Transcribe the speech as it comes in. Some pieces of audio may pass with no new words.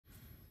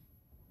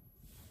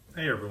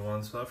Hey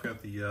everyone, so I've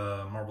got the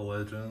Marvel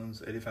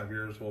Legends 85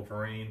 Years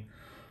Wolverine.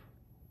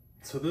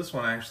 So this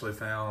one I actually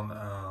found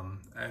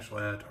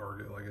actually at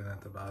Target, like I didn't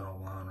have to buy it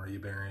online or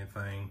eBay or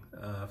anything.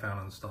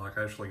 Found in stock.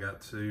 I actually got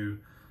two.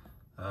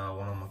 One of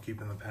them I'll keep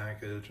in the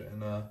package,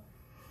 and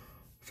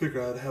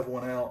figured I'd have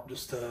one out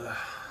just to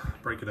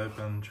break it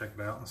open, check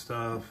it out and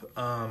stuff.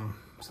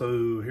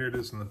 So here it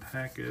is in the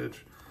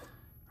package.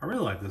 I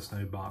really like this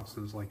new box.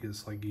 It's like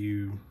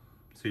you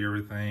see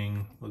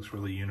everything, looks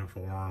really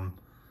uniform.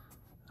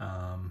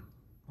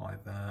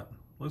 Like that.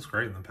 Looks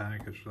great in the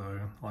package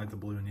though. I like the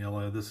blue and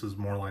yellow. This is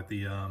more like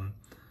the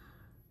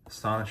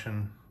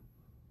Astonishing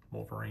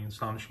Wolverine,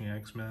 Astonishing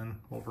X-Men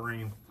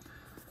Wolverine.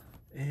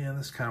 And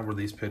this is kind of where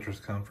these pictures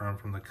come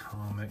from the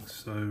comics.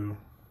 So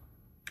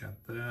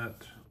got that.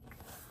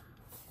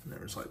 And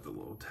there's like the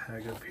little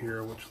tag up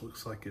here, which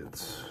looks like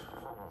it's,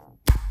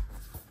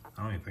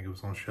 I don't even think it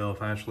was on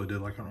shelf. I actually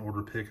did like an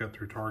order pickup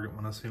through Target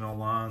when I seen it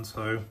online,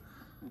 so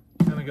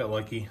kind of got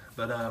lucky.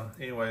 But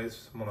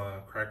anyways, I'm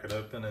gonna crack it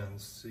open and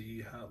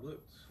see how it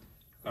looks.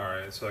 All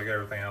right, so I got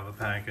everything out of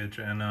the package,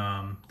 and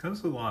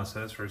comes with a lot of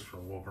accessories for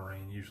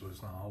Wolverine. Usually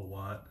it's not a whole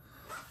lot.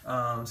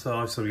 So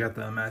obviously we got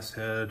the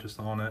masthead just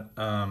on it.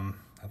 I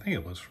think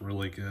it looks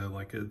really good.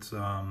 Like it's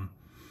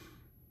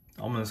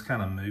almost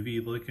kind of movie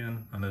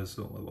looking. I know it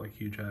doesn't look like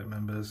Hugh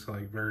Jackman, but it's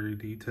like very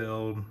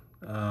detailed.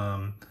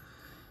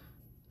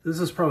 This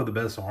is probably the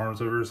best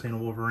arms I've ever seen of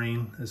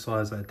Wolverine. It still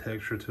has that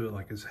texture to it,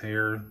 like his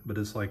hair, but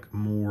it's like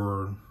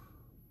more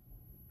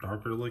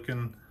darker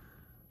looking.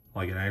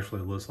 Like it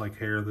actually looks like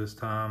hair this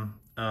time.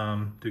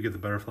 Do get the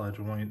butterfly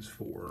joints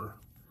for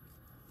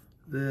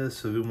this.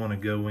 So if we want to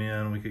go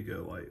in, we could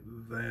go like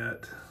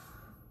that.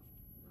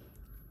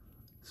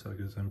 So it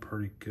goes in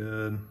pretty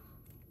good.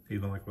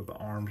 Even like with the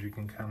arms, you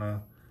can kind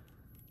of,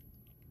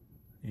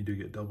 you do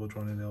get double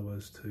jointed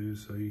elbows too,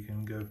 so you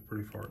can go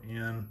pretty far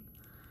in.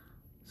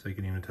 So you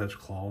can even touch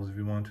claws if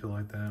you want to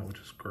like that, which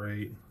is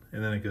great.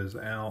 And then it goes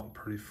out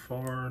pretty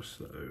far,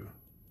 so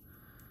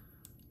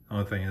the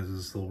only thing is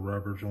this little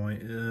rubber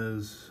joint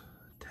is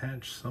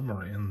attached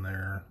somewhere in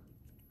there.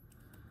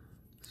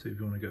 So if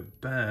you want to go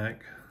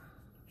back,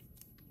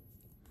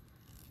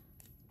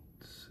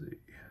 let's see.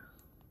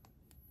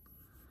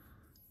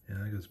 Yeah,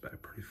 that goes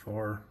back pretty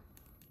far.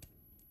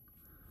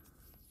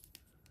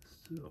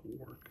 Still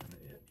working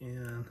it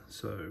in.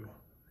 So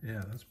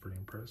yeah, that's pretty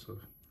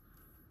impressive.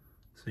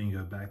 So you can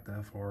go back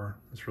that far.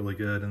 That's really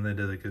good. And they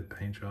did a good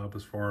paint job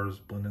as far as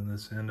blending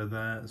this into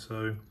that.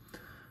 So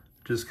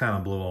just kind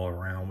of blue all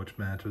around, which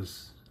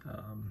matches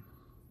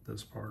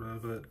this part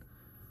of it.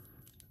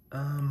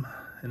 And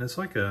it's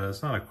like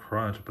it's not a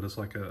crunch, but it's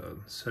like a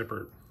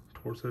separate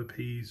torso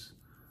piece.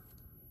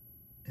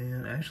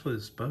 And actually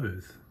it's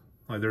both.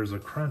 Like there's a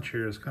crunch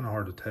here, it's kind of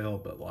hard to tell,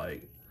 but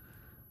like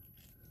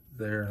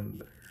there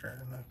and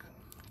there, and I can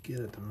get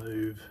it to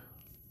move.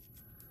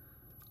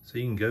 So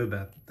you can go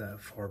back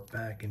that far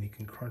back and you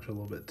can crunch a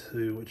little bit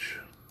too, which,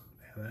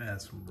 man, that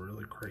adds some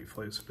really great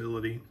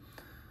flexibility.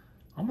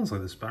 Almost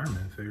like the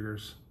Spider-Man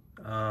figures.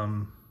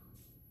 And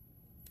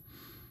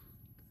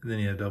then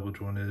you have double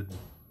jointed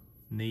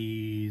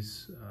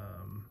knees,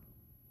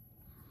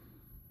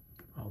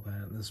 all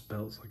that. And this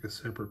belt's like a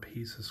separate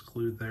piece that's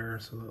glued there,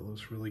 so that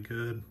looks really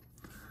good.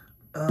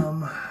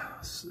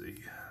 Let's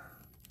see.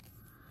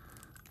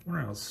 I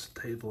wonder how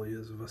stable he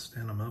is if I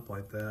stand him up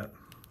like that.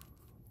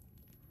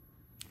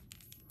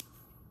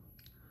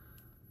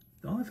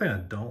 The only thing I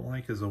don't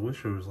like is I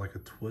wish there was like a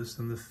twist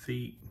in the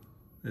feet.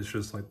 It's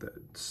just like that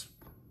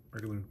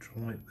regular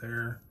joint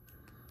there.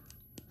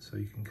 So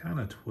you can kind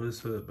of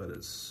twist it, but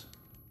it's,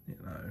 you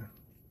know,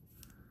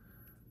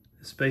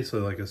 it's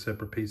basically like a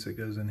separate piece that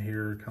goes in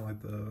here, kind of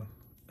like the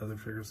other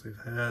figures they've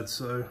had.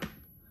 So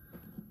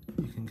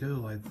you can go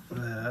like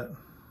that.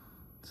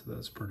 So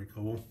that's pretty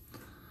cool.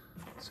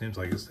 Seems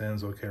like it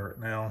stands okay right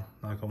now,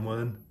 knock on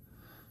wood.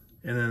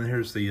 And then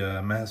here's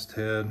the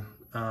masthead.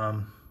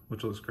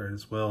 Which looks great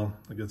as well.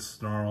 A good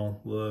snarl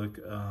look.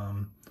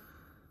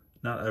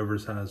 Not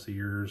oversized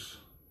ears,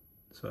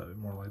 so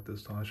more like the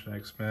Astonishing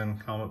X-Men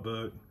comic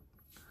book.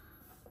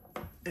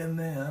 And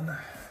then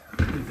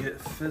we get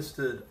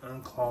fisted,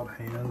 unclawed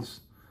hands,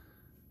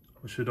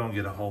 which we don't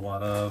get a whole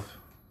lot of.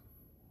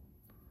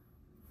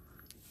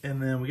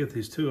 And then we get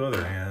these two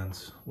other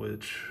hands,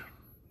 which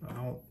I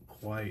don't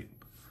quite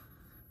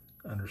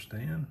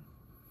understand.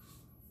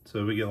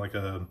 So we get like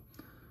a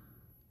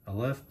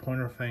left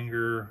pointer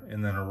finger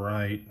and then a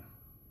right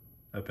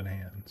open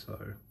hand. So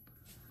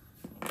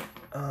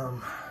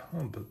I'm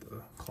gonna put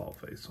the claw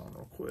face on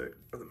real quick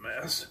for the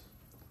mask.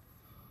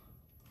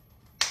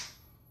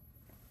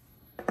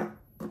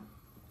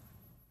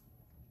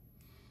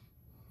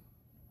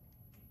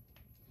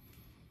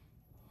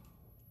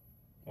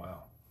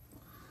 Wow.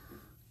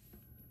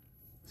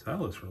 So that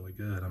looks really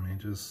good. I mean,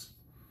 just,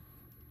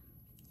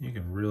 you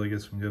can really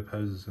get some good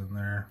poses in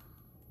there.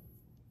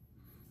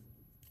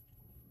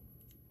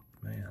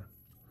 Man.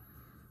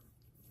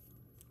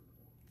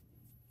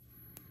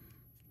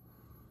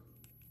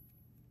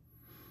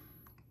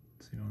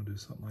 So you want to do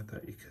something like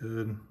that, you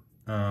could.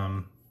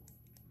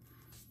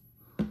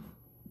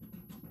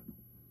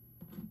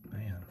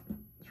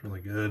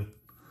 good.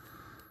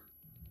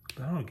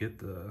 But I don't get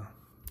the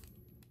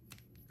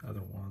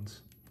other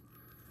ones.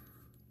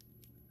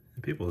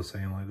 And people are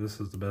saying like this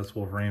is the best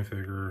Wolverine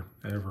figure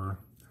ever.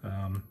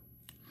 I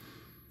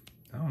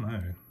don't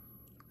know.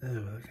 Ew,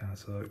 that kind of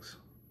sucks.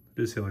 I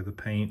do see like the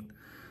paint.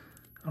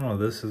 I don't know if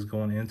this is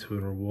going into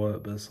it or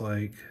what, but it's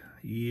like,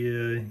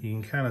 yeah, you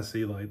can kind of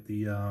see like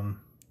the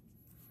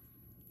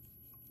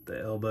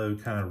elbow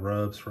kind of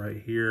rubs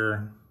right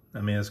here.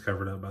 I mean, it's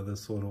covered up by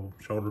this little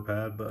shoulder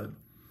pad, but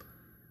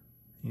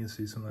you can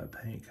see some of that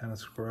paint kind of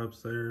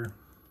scrubs there,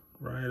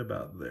 right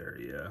about there,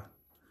 yeah.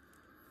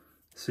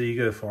 So you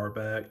go far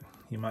back,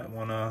 you might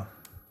want to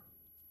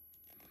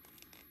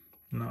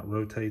not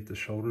rotate the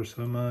shoulder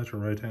so much, or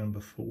rotate them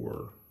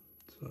before.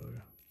 So,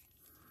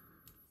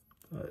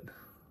 but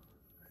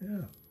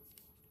yeah,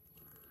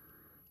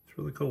 it's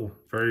really cool.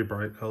 Very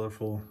bright,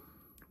 colorful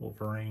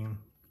Wolverine.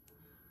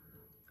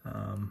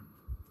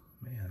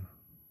 Man,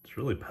 it's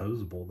really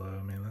posable though.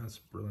 I mean, that's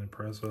really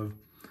impressive.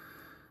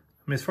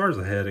 I mean, as far as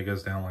the head, it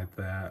goes down like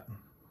that,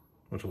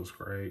 which looks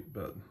great,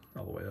 but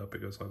all the way up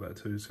it goes like that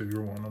too. So if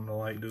you're wanting them to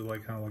like do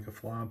like kind of like a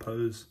flying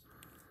pose,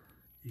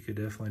 you could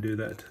definitely do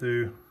that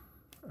too.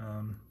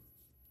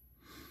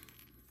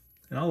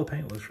 And all the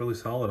paint looks really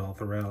solid all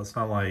throughout. It's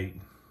not like,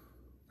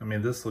 I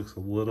mean, this looks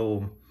a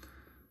little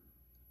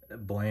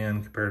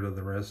bland compared to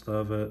the rest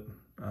of it,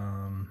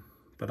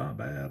 but not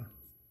bad.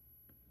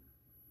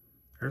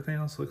 Everything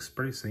else looks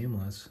pretty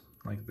seamless.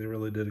 Like they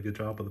really did a good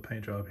job with the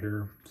paint job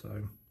here.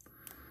 So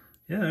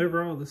yeah,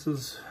 overall, this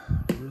is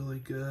really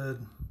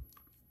good,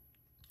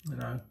 you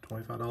know,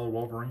 $25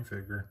 Wolverine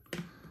figure,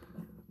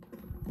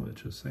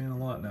 which is saying a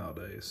lot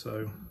nowadays.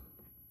 So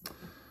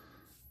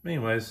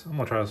anyways, I'm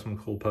gonna try some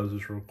cool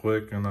poses real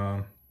quick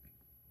and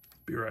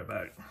be right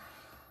back.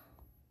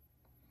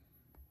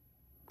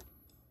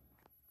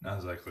 Not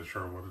exactly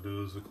sure what to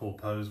do as a cool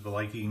pose, but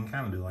like you can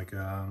kind of do like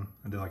I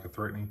did like a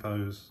threatening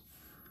pose.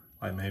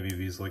 Like maybe if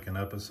he's looking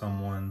up at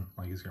someone,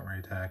 like he's getting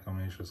ready to tackle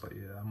me, it's just like,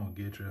 yeah, I'm gonna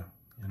get you,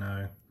 you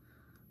know?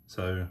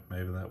 So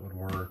maybe that would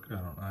work, I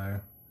don't know.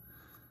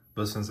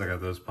 But since I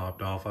got those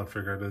popped off, I'd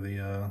figure I'd do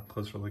the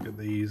closer look at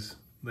these.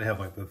 They have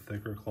like the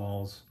thicker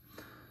claws.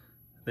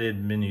 They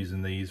had been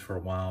using these for a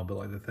while, but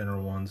like the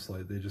thinner ones,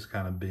 like they just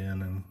kind of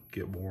bend and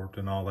get warped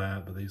and all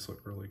that, but these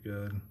look really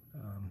good.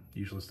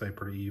 Usually stay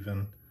pretty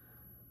even.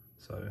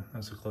 So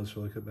that's a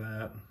closer look at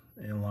that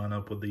and line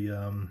up with the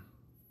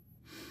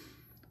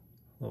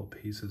little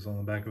pieces on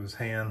the back of his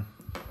hand.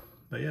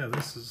 But yeah,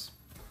 this is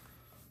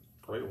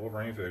a great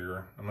Wolverine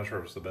figure. I'm not sure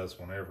if it's the best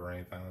one ever or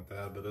anything like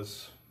that, but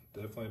it's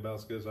definitely about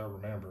as good as I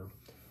remember.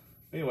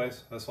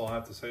 Anyways, that's all I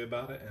have to say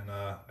about it, and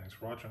thanks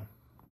for watching.